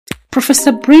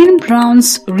Professor Brené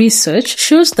Brown's research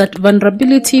shows that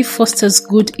vulnerability fosters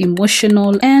good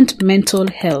emotional and mental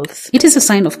health. It is a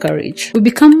sign of courage. We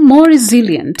become more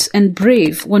resilient and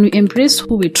brave when we embrace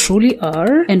who we truly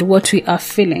are and what we are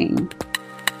feeling.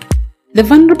 The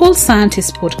Vulnerable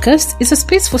Scientist podcast is a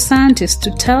space for scientists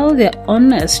to tell their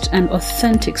honest and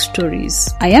authentic stories.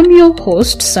 I am your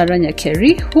host, Sarah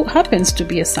Nyakeri, who happens to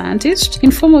be a scientist,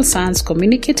 informal science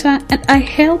communicator, and I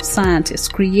help scientists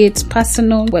create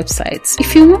personal websites.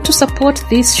 If you want to support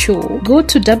this show, go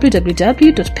to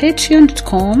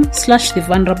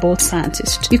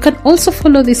www.patreon.com/thevulnerable-scientist. You can also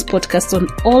follow this podcast on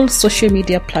all social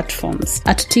media platforms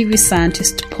at TV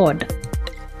Scientist Pod.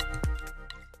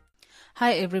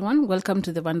 Hi everyone, welcome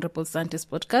to the Vulnerable Scientist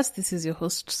podcast. This is your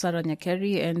host Sarah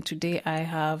Nyakeri, and today I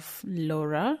have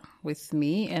Laura with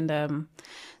me, and I'm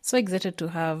so excited to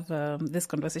have this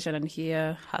conversation and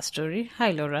hear her story. Hi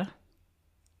Laura.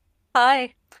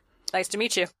 Hi, nice to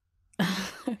meet you.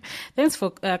 Thanks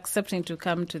for accepting to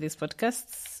come to this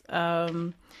podcast. I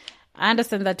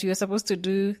understand that you were supposed to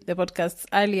do the podcast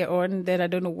earlier on, then I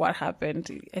don't know what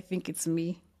happened. I think it's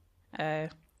me.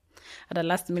 At a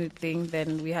last minute thing,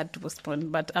 then we had to postpone,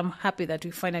 but I'm happy that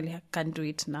we finally can do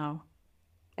it now.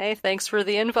 Hey, thanks for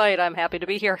the invite. I'm happy to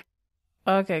be here.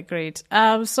 Okay, great.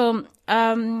 Laura,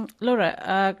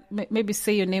 maybe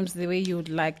say your names the way you would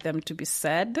like them to be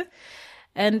said,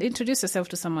 and introduce yourself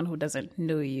to someone who doesn't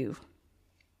know you.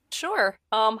 Sure.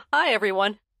 Hi,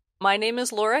 everyone. My name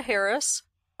is Laura Harris.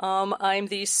 I'm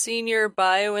the senior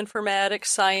bioinformatics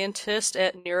scientist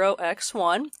at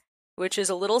NeuroX1, which is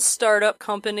a little startup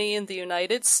company in the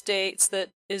United States that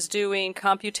is doing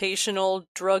computational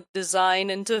drug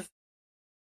design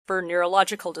for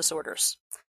neurological disorders.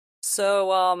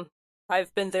 So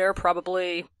I've been there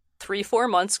probably 3-4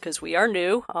 months because we are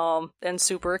new, and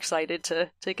super excited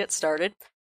to get started.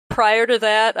 Prior to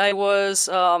that, I was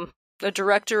a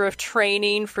director of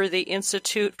training for the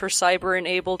Institute for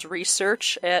Cyber-Enabled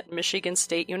Research at Michigan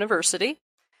State University.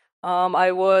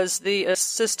 I was the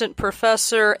assistant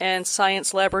professor and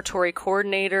science laboratory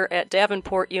coordinator at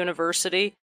Davenport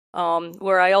University,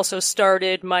 where I also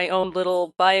started my own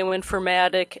little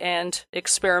bioinformatic and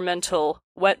experimental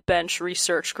wet bench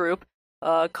research group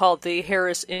called the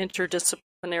Harris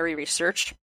Interdisciplinary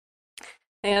Research.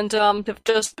 And have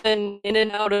just been in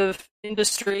and out of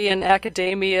industry and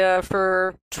academia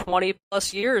for 20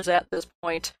 plus years at this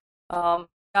point.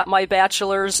 Got my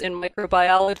bachelor's in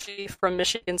microbiology from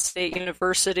Michigan State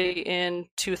University in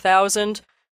 2000.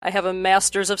 I have a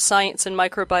master's of science in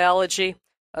microbiology,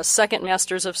 a second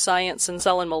master's of science in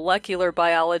cell and molecular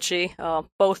biology.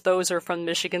 Both those are from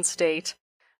Michigan State.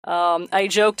 I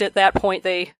joked at that point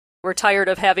they were tired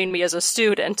of having me as a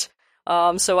student,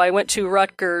 so I went to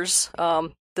Rutgers,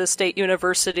 the State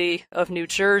University of New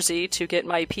Jersey, to get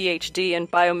my PhD in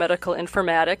biomedical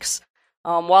informatics.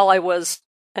 While I was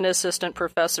an assistant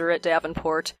professor at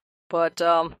Davenport, but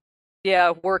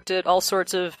worked at all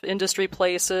sorts of industry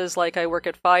places, like I work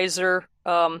at Pfizer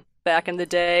back in the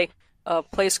day, a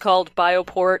place called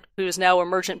Bioport, who's now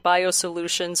Emergent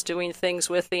Biosolutions, doing things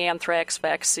with the anthrax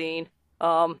vaccine.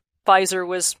 Pfizer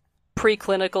was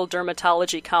preclinical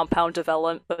dermatology compound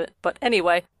development, but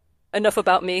anyway, enough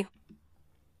about me.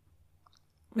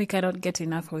 We cannot get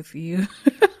enough with you.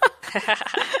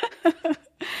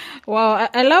 Wow,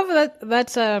 I love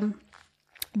that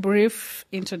brief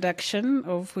introduction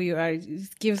of who you are.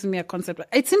 It gives me a concept.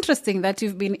 It's interesting that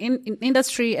you've been in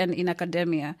industry and in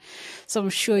academia, so I'm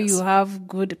sure Yes. you have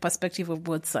good perspective of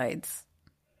both sides.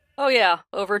 Oh yeah,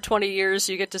 over 20 years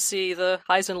you get to see the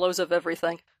highs and lows of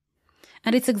everything.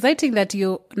 And it's exciting that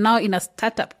you're now in a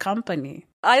startup company.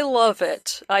 I love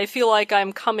it. I feel like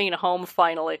I'm coming home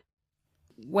finally.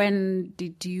 When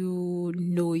did you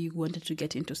know you wanted to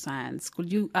get into science?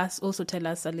 Could you also tell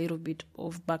us a little bit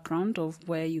of background of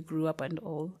where you grew up and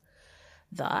all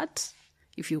that,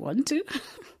 if you want to?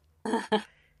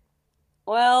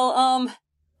 Well,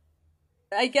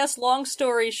 I guess long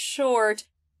story short,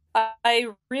 I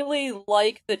really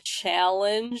like the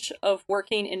challenge of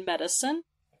working in medicine.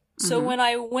 So when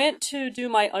I went to do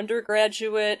my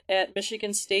undergraduate at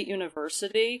Michigan State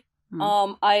University,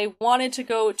 I wanted to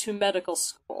go to medical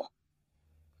school.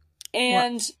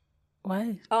 And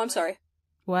why? Oh, I'm sorry.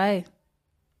 Why?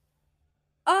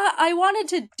 I wanted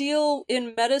to deal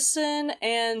in medicine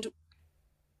and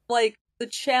like the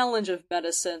challenge of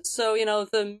medicine. So,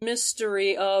 the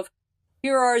mystery of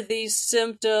here are these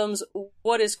symptoms,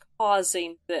 what is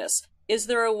causing this? Is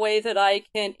there a way that I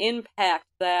can impact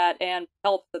that and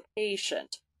help the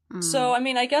patient? So,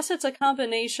 I guess it's a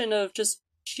combination of just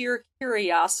sheer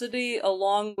curiosity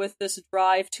along with this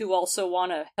drive to also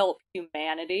want to help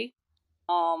humanity.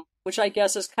 which I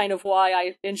guess is kind of why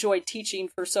I enjoyed teaching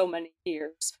for so many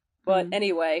years. But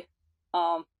anyway,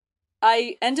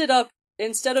 I ended up,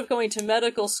 instead of going to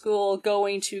medical school,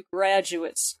 going to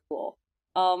graduate school.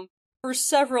 For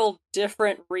several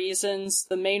different reasons,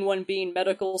 the main one being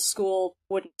medical school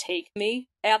wouldn't take me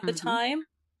at the time.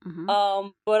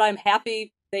 But I'm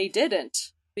happy they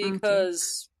didn't,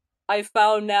 because I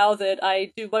found now that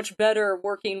I do much better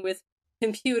working with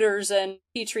computers and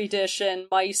petri dish and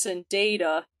mice and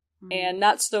data, and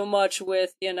not so much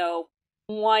with,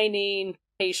 whining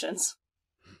patients.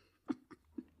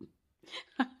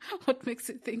 What makes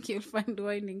you think you'll find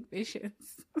whining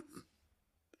patients?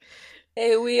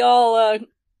 Hey, we all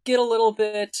get a little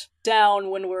bit down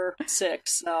when we're sick,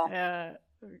 so.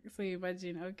 So you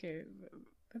imagine, okay,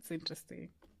 that's interesting.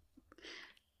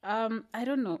 I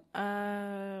don't know.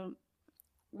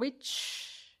 What?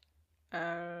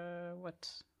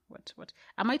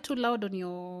 Am I too loud on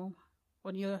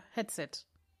your headset?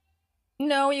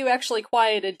 No, you actually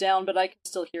quieted down, but I can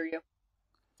still hear you.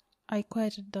 I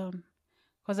quieted down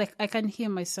because I can hear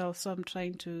myself, so I'm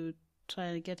trying to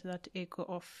get that echo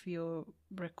off your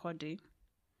recording.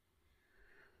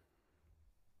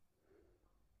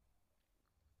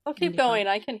 I'll keep going.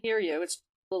 I can hear you. It's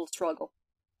a little struggle.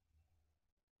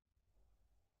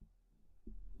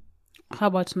 How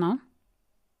about now?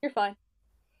 You're fine.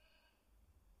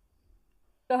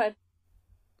 Go ahead.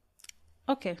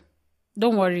 Okay.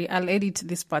 Don't worry. I'll edit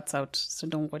these parts out, so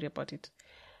don't worry about it.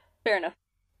 Fair enough.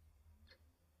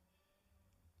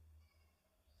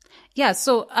 Yeah,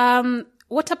 so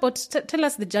what about, tell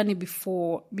us the journey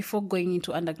before going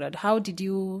into undergrad. How did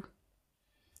you,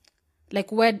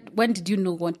 when did you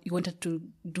know you wanted to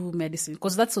do medicine?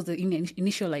 Because that's the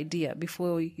initial idea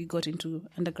before you got into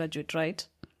undergraduate, right?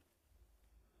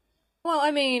 Well,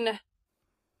 I mean,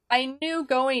 I knew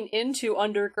going into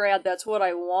undergrad that's what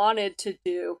I wanted to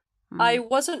do. I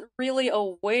wasn't really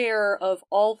aware of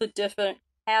all the different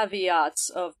caveats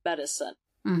of medicine.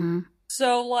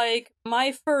 So,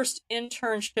 my first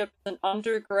internship as an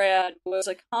undergrad was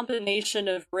a combination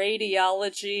of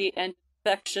radiology and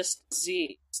infectious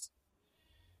disease.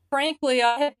 Frankly,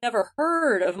 I had never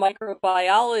heard of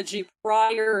microbiology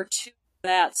prior to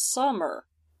that summer.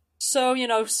 So,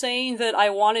 saying that I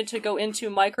wanted to go into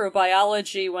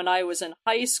microbiology when I was in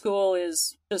high school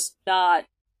is just not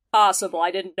possible.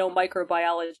 I didn't know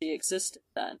microbiology existed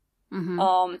then.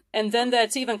 And then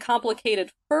that's even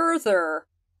complicated further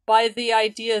by the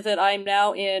idea that I'm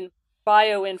now in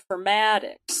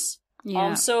bioinformatics.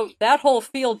 So that whole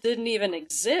field didn't even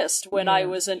exist when I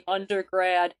was an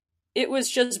undergrad. It was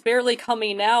just barely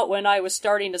coming out when I was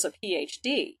starting as a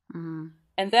PhD.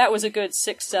 And that was a good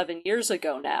 6-7 years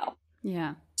ago now.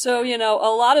 Yeah. So,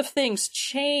 a lot of things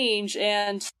change,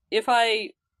 and if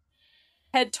I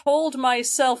had told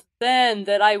myself then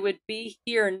that I would be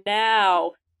here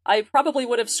now, I probably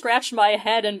would have scratched my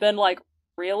head and been like,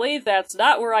 really? That's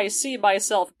not where I see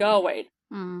myself going.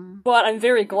 But I'm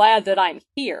very glad that I'm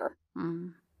here.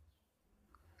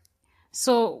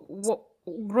 So,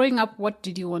 growing up, what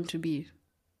did you want to be?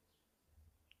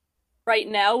 Right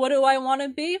now, what do I want to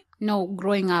be? No,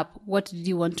 growing up, what did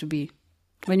you want to be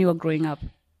when you were growing up?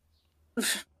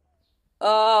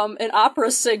 An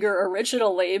opera singer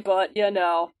originally, but, you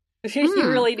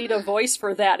really need a voice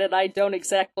for that, and I don't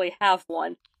exactly have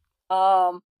one.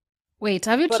 Wait,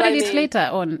 have you tried it later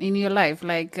on in your life?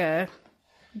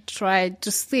 Tried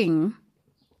to sing?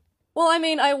 Well,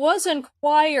 I was in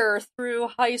choir through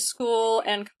high school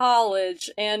and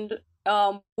college, and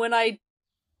when I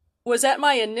was at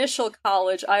my initial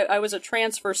college, I was a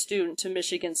transfer student to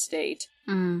Michigan State.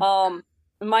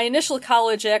 My initial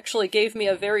college actually gave me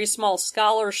a very small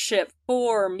scholarship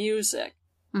for music.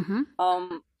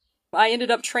 I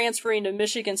ended up transferring to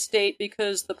Michigan State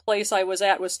because the place I was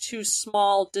at was too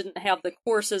small, didn't have the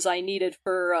courses I needed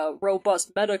for a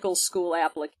robust medical school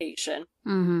application.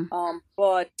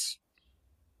 But,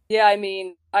 yeah,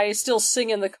 I still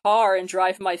sing in the car and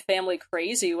drive my family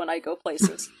crazy when I go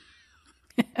places.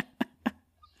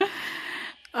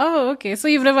 Oh, okay. So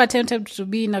you've never attempted to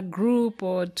be in a group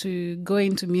or to go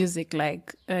into music,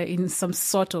 in some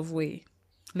sort of way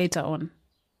later on?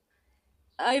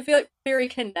 I feel very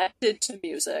connected to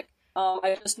music.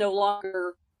 I just no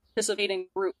longer participate in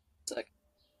group music.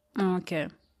 Okay.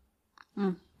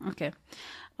 Okay.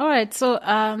 All right. So,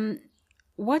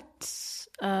 what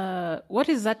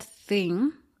is that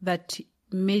thing that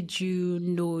made you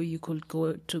know you could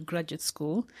go to graduate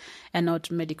school and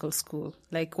not medical school?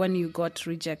 Like when you got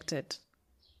rejected,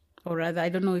 or rather, I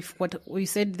don't know if what you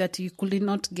said that you could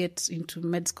not get into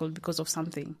med school because of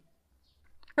something.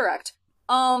 Correct.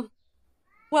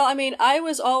 Well, I mean, I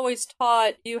was always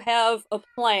taught you have a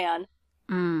plan,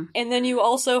 and then you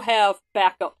also have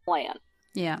backup plan.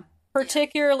 Yeah.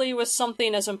 Particularly with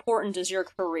something as important as your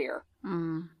career.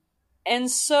 And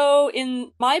so,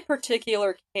 in my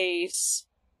particular case,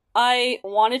 I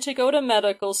wanted to go to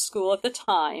medical school at the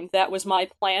time. That was my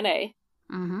plan A.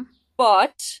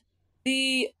 But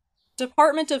the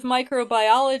Department of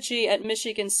Microbiology at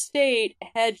Michigan State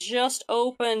had just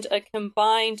opened a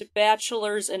combined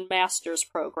bachelor's and master's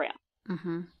program.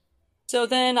 So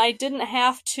then I didn't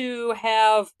have to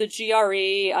have the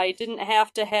GRE, I didn't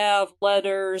have to have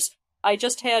letters, I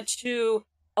just had to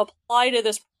apply to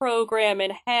this program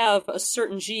and have a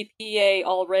certain GPA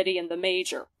already in the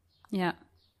major. Yeah.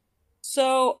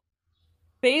 So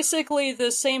basically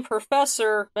the same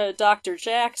professor, Dr.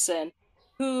 Jackson,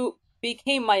 who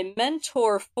became my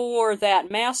mentor for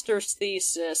that master's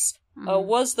thesis,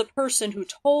 was the person who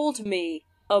told me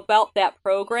about that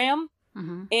program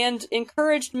and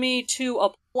encouraged me to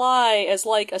apply as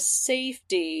like a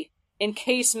safety in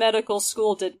case medical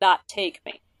school did not take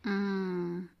me.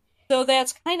 So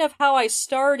that's kind of how I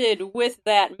started with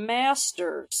that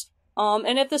master's.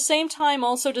 And at the same time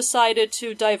also decided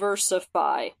to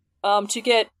diversify, to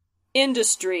get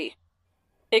industry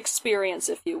experience,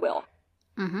 if you will.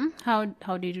 How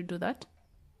did you do that?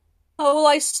 Oh, well,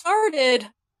 I started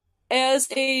as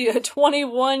a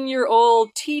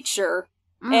 21-year-old teacher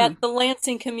at the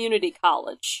Lansing Community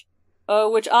College,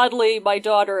 which oddly my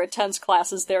daughter attends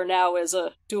classes there now as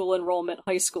a dual enrollment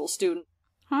high school student.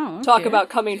 Oh, okay. Talk about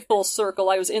coming full circle.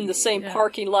 I was in the same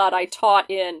parking lot I taught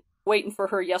in, waiting for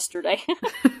her yesterday.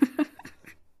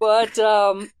 But,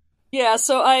 yeah,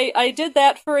 so I did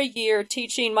that for a year,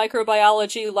 teaching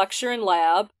microbiology lecture and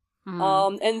lab.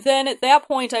 And then at that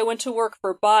point I went to work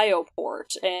for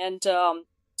Bioport and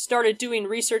started doing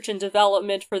research and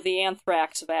development for the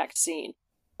anthrax vaccine.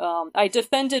 I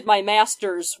defended my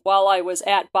master's while I was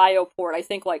at Bioport, I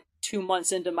think like 2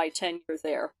 months into my tenure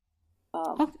there.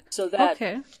 So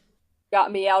that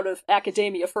got me out of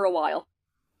academia for a while.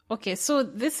 Okay, so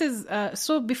this is,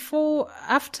 after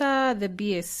the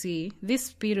BSc,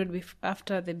 this period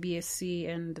after the BSc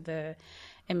and the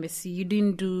MSc, you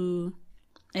didn't do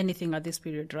anything at this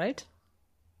period, right?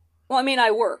 Well, I mean,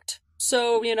 I worked.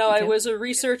 So, I was a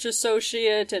research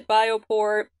associate at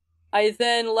Bioport. I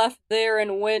then left there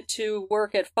and went to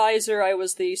work at Pfizer. I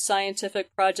was the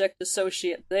scientific project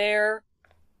associate there.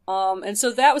 And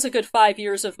so that was a good 5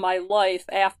 years of my life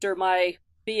after my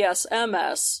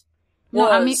BS-MS. No,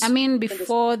 I mean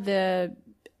before the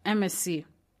MSc.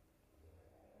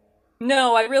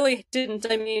 No, I really didn't.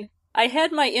 I mean, I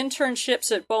had my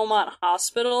internships at Beaumont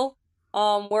Hospital,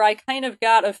 where I kind of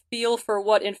got a feel for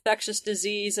what infectious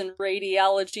disease and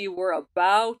radiology were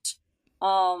about.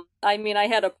 I mean, I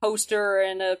had a poster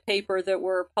and a paper that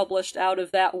were published out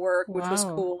of that work, which was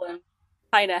cool and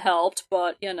kind of helped,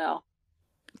 but,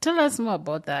 Tell us more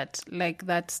about that, like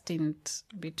that stint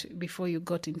before you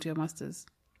got into your master's.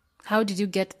 How did you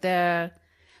get there?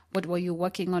 What were you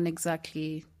working on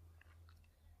exactly?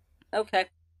 Okay.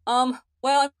 Well,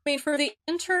 I mean, for the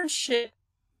internship,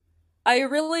 I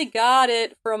really got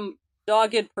it from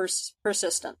dogged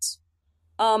persistence.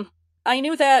 I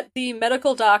knew that the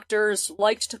medical doctors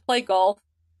liked to play golf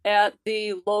at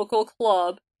the local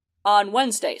club on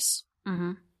Wednesdays.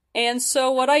 And so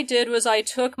what I did was I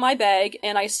took my bag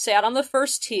and I sat on the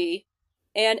first tee,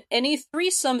 and any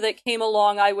threesome that came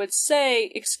along, I would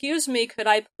say, "Excuse me, could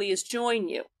I please join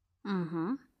you?"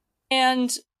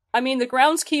 And, I mean, the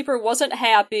groundskeeper wasn't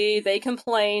happy. They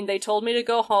complained. They told me to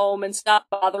go home and stop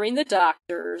bothering the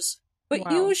doctors. But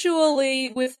usually,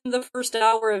 within the first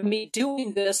hour of me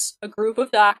doing this, a group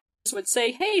of doctors would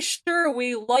say, "Hey, sure,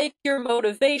 we like your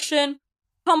motivation.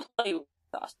 Come play with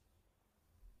us."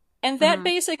 And that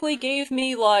basically gave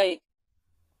me,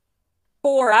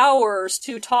 4 hours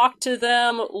to talk to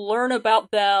them, learn about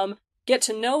them, get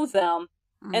to know them.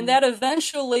 And that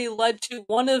eventually led to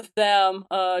one of them,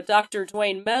 Dr.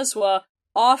 Dwayne Meswa,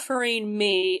 offering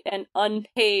me an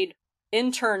unpaid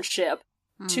internship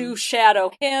to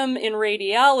shadow him in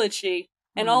radiology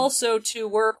and also to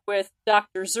work with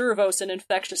Dr. Zervos in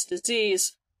infectious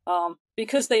disease,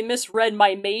 because they misread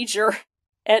my major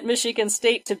at Michigan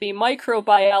State to be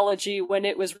microbiology when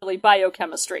it was really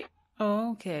biochemistry.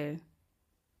 Oh, okay.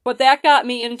 But that got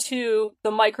me into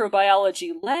the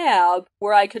microbiology lab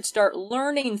where I could start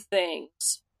learning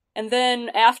things. And then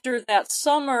after that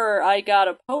summer, I got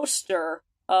a poster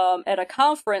at a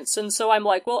conference, and so I'm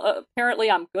like, well, apparently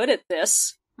I'm good at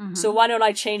this, so why don't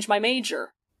I change my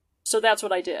major? So that's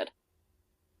what I did.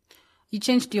 You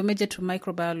changed your major to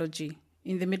microbiology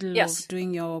in the middle of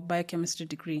doing your biochemistry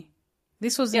degree.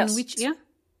 This was in which year?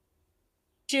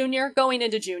 Junior, going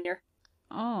into junior.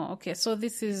 Oh, okay. So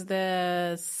this is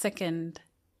the second,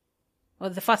 or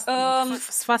the first second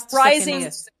Rising,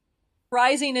 year.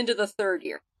 rising into the third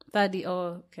year.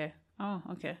 Oh, okay. Oh,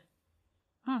 okay.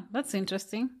 Oh, that's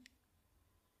interesting.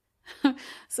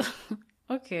 So,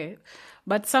 okay.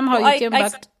 But somehow Well, you came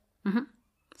back.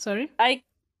 Sorry? I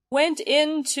went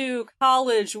into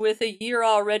college with a year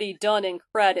already done in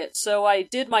credit, so I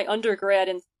did my undergrad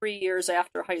in 3 years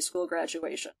after high school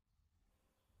graduation.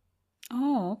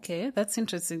 Oh, okay. That's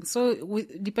interesting. So,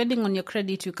 depending on your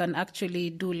credit, you can actually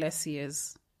do less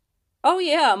years. Oh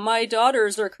yeah, my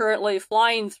daughters are currently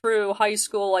flying through high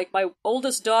school. Like my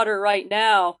oldest daughter right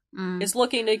now is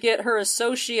looking to get her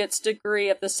associate's degree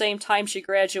at the same time she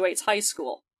graduates high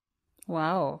school.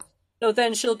 Wow. So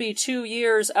then she'll be 2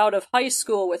 years out of high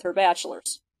school with her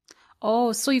bachelor's.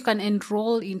 Oh, so you can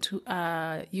enroll into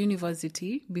a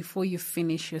university before you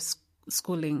finish your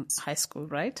schooling, high school,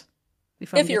 right?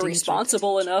 If you're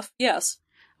responsible enough, yes.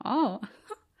 Oh,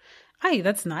 hi,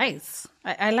 that's nice.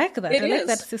 I like that. It I like is.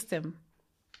 that system.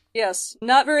 Yes,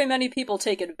 not very many people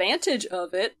take advantage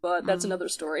of it, but that's another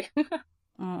story.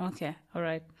 Oh, okay. All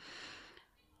right.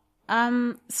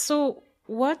 So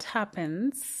what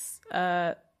happens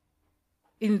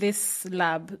in this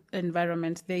lab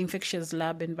environment, the infectious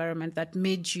lab environment, that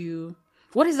made you,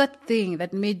 what is that thing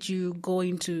that made you go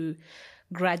into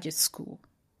graduate school?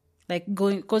 Like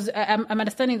going, because I'm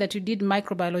understanding that you did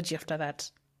microbiology after that,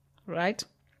 right?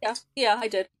 Yeah, I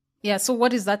did. Yeah, so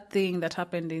what is that thing that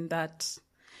happened in that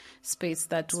space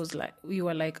that was like, you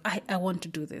were like, I want to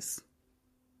do this?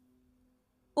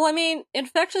 Well, I mean,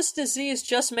 infectious disease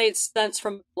just made sense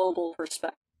from a global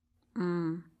perspective.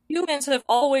 Humans have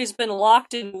always been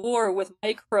locked in war with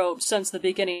microbes since the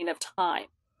beginning of time.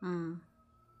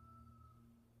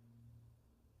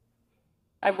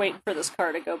 I'm waiting for this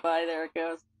car to go by. There it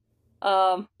goes.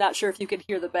 Not sure if you can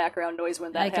hear the background noise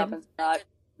when that happens or not.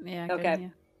 Yeah,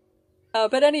 okay.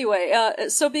 But anyway,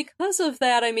 so because of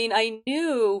that, I mean, I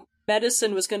knew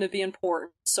medicine was going to be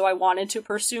important, so I wanted to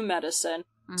pursue medicine.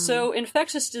 So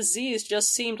infectious disease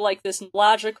just seemed like this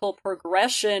logical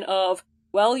progression of,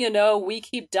 well, you know, we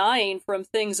keep dying from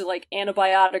things like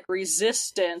antibiotic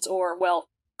resistance or, well,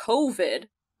 COVID.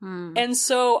 And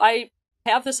so I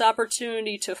have this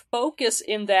opportunity to focus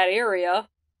in that area.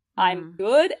 I'm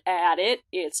good at it.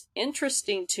 It's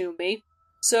interesting to me.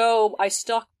 So I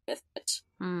stuck with it.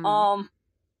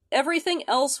 Everything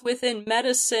else within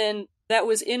medicine that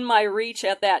was in my reach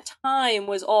at that time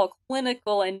was all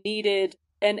clinical and needed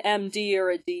an MD or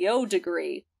a DO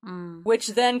degree, which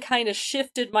then kind of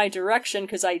shifted my direction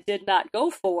because I did not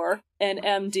go for an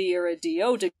MD or a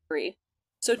DO degree.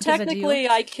 So technically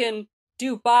I can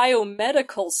do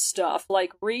biomedical stuff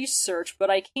like research,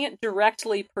 but I can't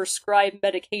directly prescribe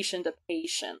medication to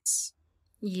patients.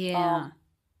 Yeah.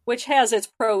 Which has its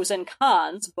pros and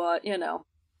cons, but, you know,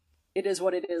 it is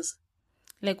what it is.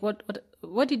 Like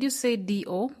what did you say,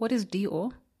 DO? What is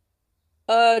DO?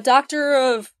 Doctor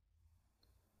of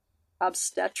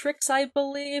obstetrics, I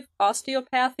believe,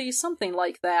 osteopathy, something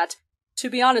like that. To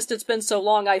be honest, it's been so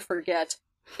long I forget.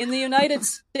 In the United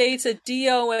States, a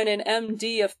DO and an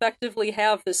MD effectively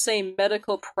have the same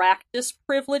medical practice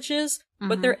privileges,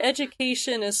 but their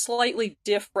education is slightly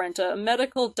different. A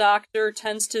medical doctor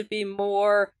tends to be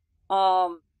more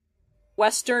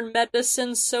Western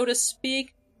medicine, so to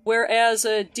speak, whereas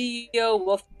a DO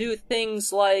will do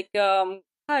things like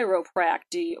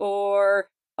chiropractic or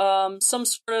some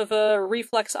sort of a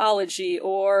reflexology,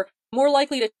 or more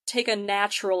likely to take a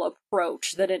natural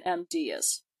approach than an MD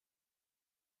is.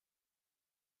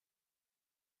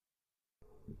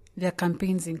 There are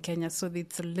campaigns in Kenya, so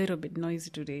it's a little bit noisy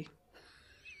today.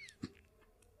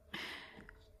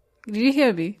 Did you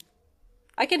hear me?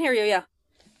 I can hear you, yeah.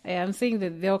 I'm saying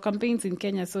that there are campaigns in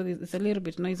Kenya, so it's a little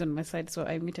bit noisy on my side, so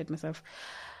I muted myself.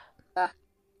 I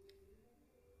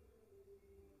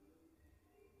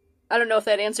don't know if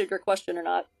that answered your question or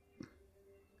not.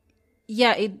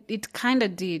 Yeah, it kind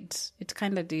of did. It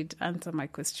kind of did answer my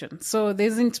question. So there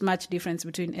isn't much difference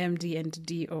between MD and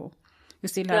DO. You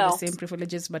still have the same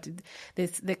privileges, but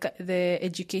the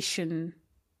education,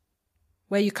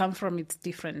 where you come from, it's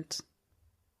different.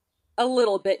 A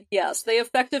little bit, yes. They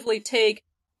effectively take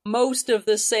most of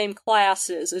the same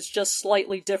classes. It's just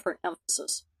slightly different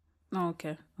emphasis. Oh,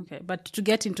 okay. But to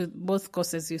get into both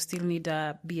courses, you still need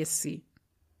a BSc.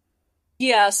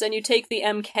 Yes, and you take the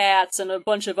MCATs and a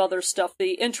bunch of other stuff.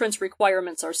 The entrance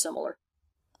requirements are similar.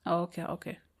 Oh,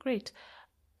 okay. Great.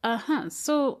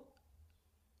 So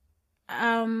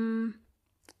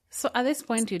at this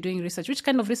point, you're doing research. Which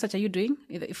kind of research are you doing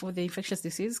for the infectious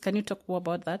disease? Can you talk more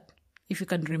about that, if you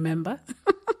can remember?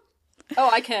 Oh,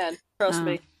 I can. Trust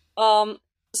me.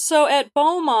 So at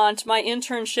Beaumont, my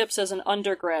internships as an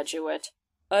undergraduate,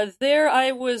 there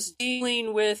I was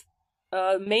dealing with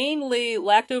mainly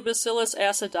Lactobacillus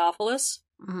acidophilus,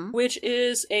 which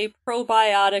is a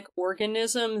probiotic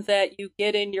organism that you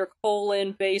get in your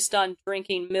colon based on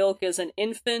drinking milk as an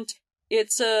infant.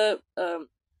 It's how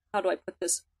do I put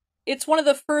this? It's one of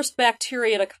the first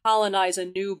bacteria to colonize a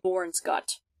newborn's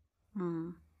gut.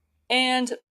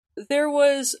 And there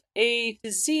was a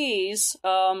disease,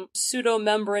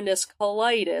 pseudomembranous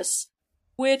colitis,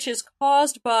 which is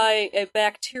caused by a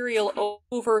bacterial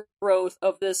overgrowth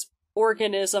of this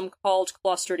organism called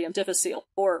Clostridium difficile,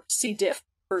 or C. diff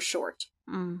for short.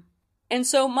 And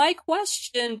so my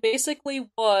question basically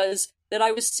was that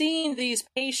I was seeing these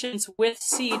patients with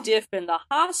C. diff in the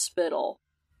hospital,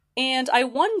 and I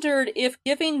wondered if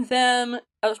giving them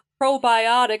a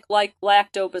probiotic like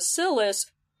Lactobacillus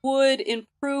would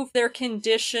improve their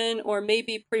condition or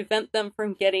maybe prevent them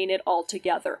from getting it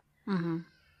altogether.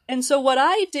 And so what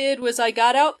I did was I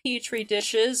got out Petri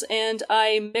dishes and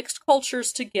I mixed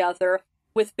cultures together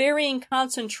with varying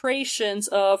concentrations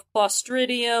of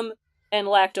Clostridium and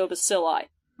Lactobacilli.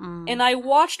 And I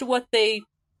watched what they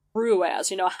grew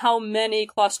as, how many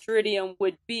Clostridium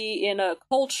would be in a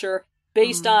culture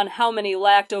based on how many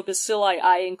Lactobacilli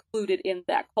I included in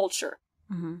that culture.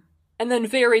 And then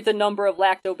varied the number of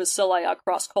Lactobacilli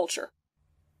across culture.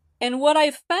 And what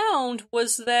I found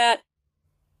was that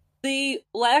the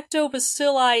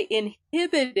Lactobacilli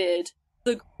inhibited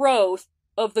the growth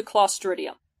of the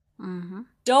Clostridium.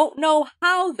 Don't know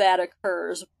how that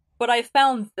occurs, but I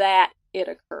found that it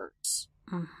occurs.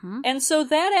 And so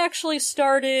that actually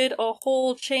started a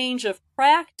whole change of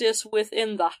practice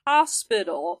within the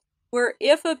hospital, where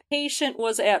if a patient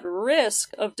was at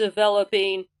risk of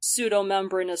developing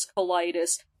pseudomembranous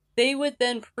colitis, they would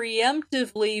then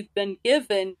preemptively been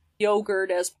given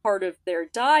yogurt as part of their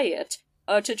diet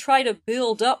to try to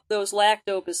build up those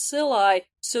lactobacilli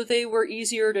so they were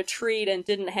easier to treat and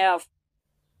didn't have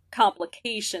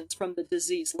complications from the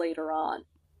disease later on.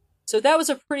 So that was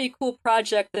a pretty cool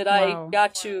project that I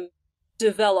got to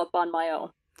develop on my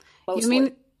own. Mostly. You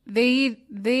mean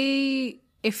they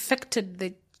affected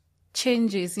the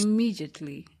changes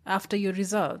immediately after your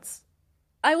results?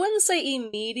 I wouldn't say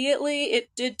immediately. It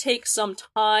did take some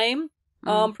time,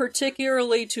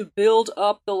 particularly to build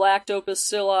up the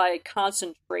lactobacilli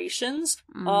concentrations.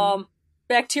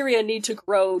 Bacteria need to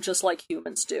grow just like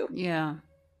humans do. Yeah.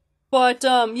 But,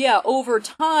 over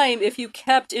time, if you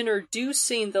kept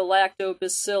introducing the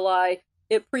lactobacilli,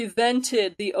 it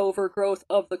prevented the overgrowth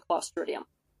of the Clostridium.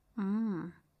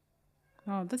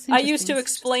 Oh, that's interesting. I used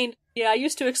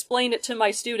to explain it to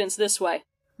my students this way.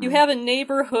 You have a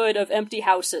neighborhood of empty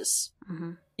houses.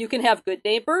 You can have good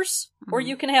neighbors, or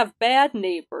you can have bad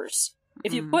neighbors.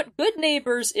 If you put good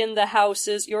neighbors in the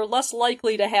houses, you're less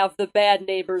likely to have the bad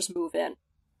neighbors move in.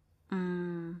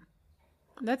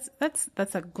 That's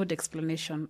a good explanation.